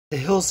The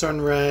Hills Run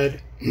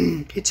Red.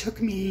 It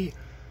took me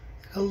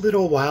a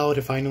little while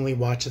to finally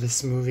watch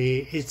this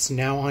movie. It's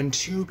now on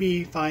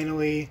Tubi,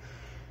 finally.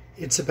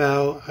 It's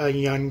about a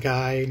young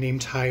guy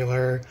named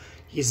Tyler.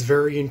 He's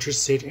very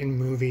interested in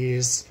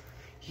movies.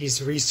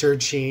 He's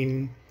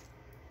researching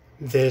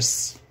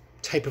this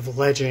type of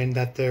legend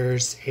that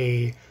there's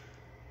a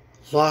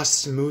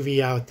lost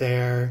movie out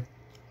there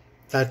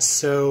that's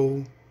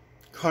so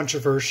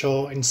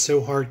controversial and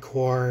so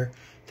hardcore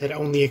that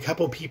only a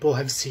couple people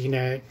have seen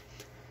it,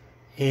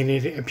 and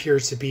it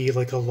appears to be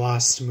like a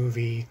lost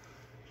movie.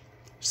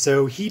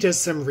 So he does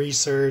some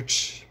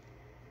research,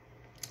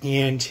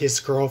 and his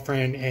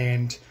girlfriend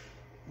and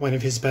one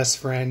of his best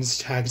friends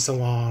tags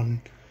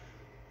along.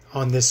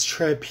 On this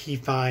trip, he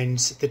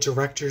finds the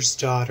director's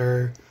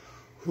daughter,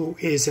 who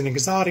is an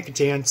exotic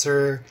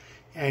dancer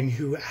and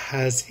who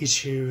has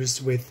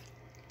issues with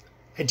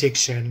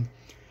addiction.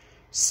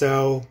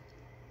 So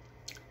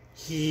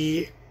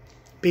he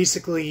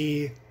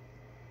basically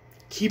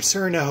keeps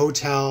her in a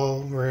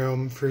hotel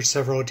room for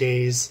several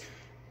days,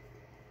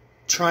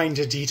 trying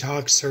to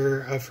detox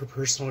her of her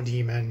personal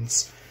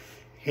demons.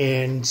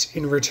 And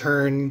in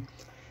return,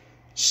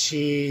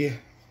 she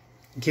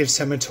gives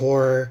him a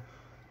tour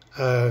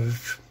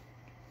of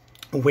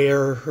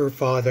where her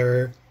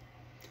father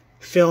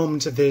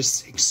filmed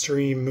this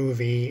extreme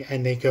movie,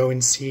 and they go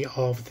and see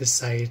all of the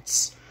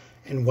sites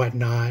and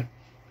whatnot.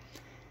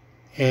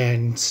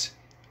 And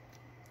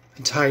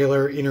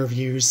Tyler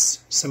interviews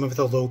some of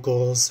the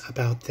locals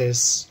about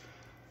this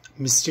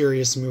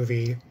mysterious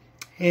movie.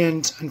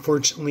 And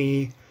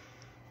unfortunately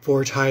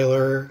for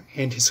Tyler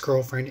and his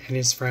girlfriend and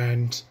his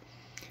friend,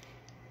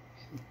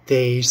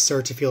 they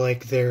start to feel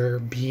like they're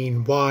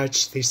being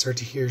watched. They start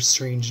to hear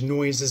strange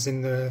noises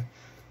in the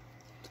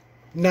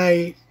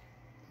night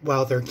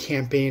while they're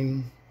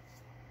camping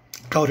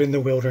out in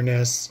the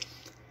wilderness.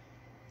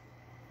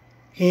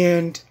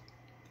 And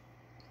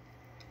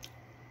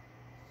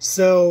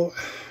so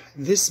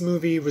this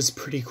movie was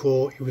pretty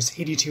cool. It was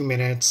 82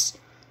 minutes.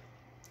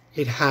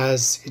 It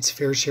has its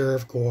fair share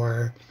of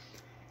gore,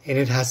 and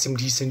it has some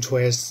decent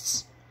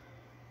twists.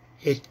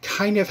 It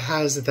kind of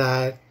has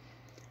that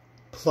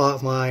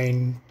plot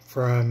line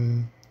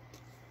from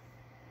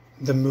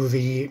the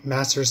movie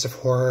Masters of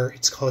Horror.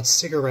 It's called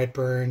Cigarette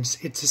Burns.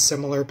 It's a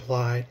similar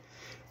plot.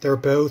 They're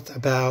both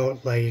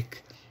about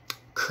like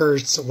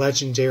cursed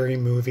legendary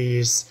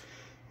movies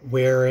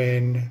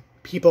wherein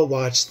people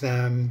watch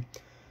them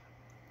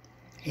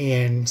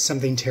and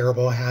something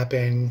terrible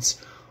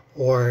happens,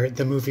 or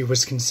the movie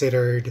was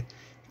considered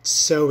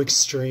so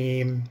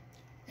extreme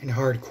and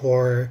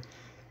hardcore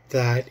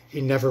that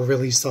it never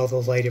really saw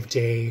the light of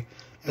day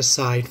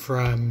aside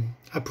from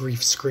a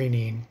brief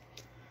screening.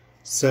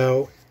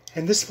 So,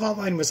 and this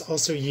plotline was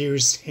also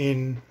used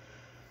in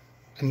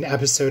an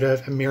episode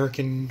of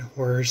American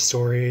Horror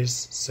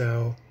Stories.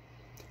 So,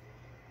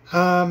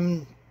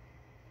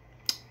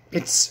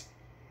 it's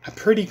a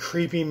pretty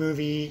creepy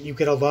movie. You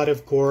get a lot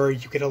of gore,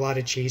 you get a lot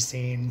of chase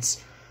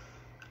scenes.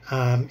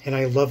 And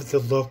I love the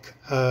look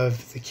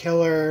of the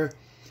killer.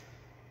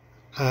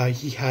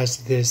 He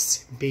has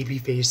this baby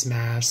face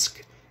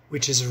mask,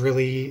 which is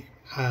really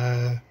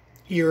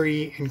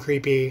eerie and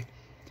creepy.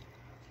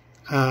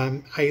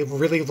 I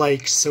really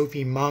like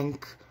Sophie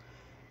Monk.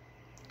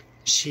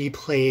 She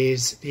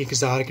plays the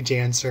exotic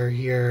dancer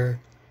here,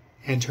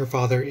 and her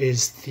father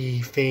is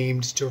the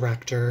famed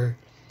director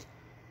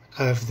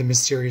of the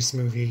mysterious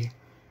movie.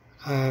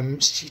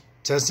 She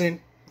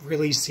doesn't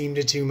really seem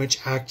to do much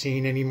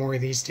acting anymore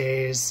these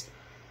days.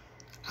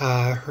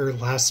 Her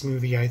last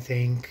movie, I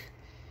think,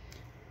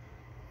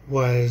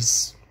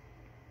 was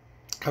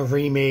a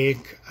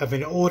remake of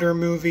an older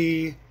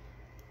movie.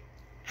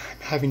 I'm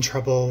having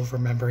trouble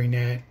remembering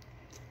it.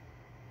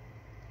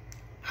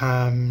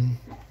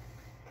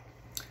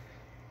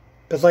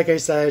 But like I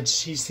said,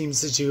 she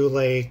seems to do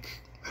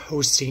like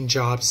hosting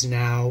jobs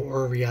now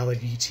or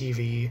reality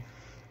TV.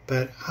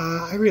 But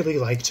I really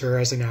liked her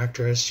as an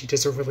actress. She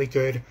does a really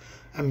good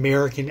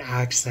American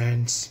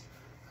accent,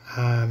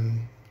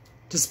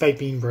 despite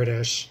being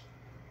British.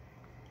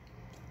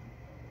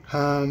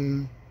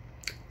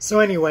 So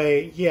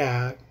anyway,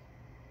 yeah.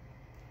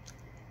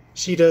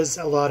 She does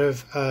a lot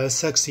of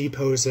sexy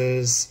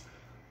poses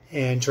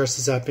and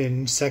dresses up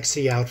in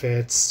sexy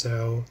outfits.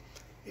 So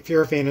if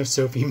you're a fan of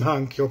Sophie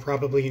Monk, you'll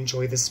probably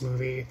enjoy this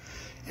movie.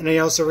 And I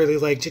also really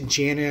liked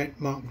Janet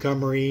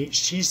Montgomery.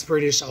 She's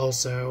British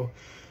also.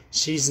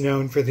 She's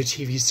known for the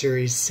TV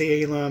series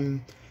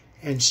Salem,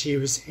 and she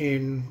was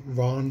in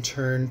Wrong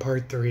Turn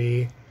Part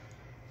 3.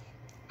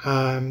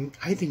 I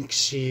think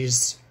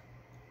she's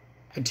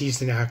a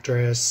decent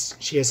actress.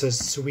 She has a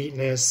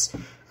sweetness,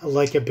 a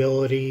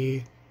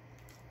likability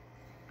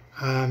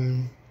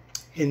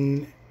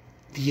in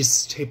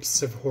these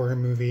types of horror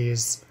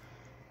movies.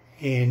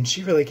 And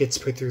she really gets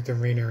put through the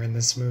ringer in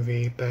this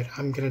movie, but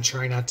I'm going to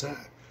try not to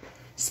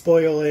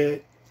spoil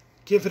it.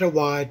 Give it a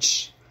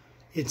watch.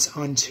 It's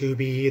on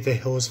Tubi, The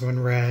Hills Run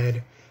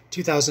Red,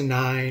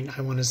 2009,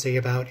 I want to say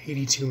about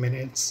 82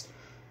 minutes.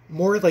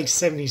 More like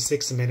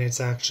 76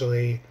 minutes,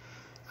 actually.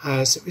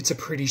 So it's a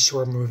pretty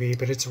short movie,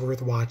 but it's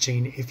worth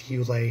watching if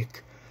you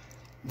like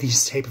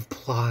these type of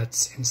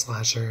plots and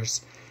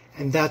slashers.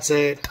 And that's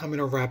it. I'm going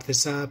to wrap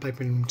this up. I've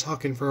been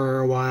talking for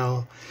a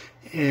while.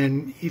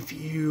 And if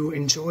you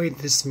enjoyed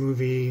this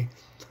movie,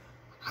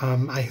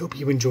 I hope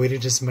you enjoyed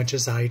it as much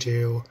as I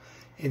do.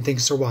 And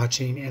thanks for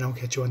watching, and I'll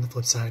catch you on the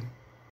flip side.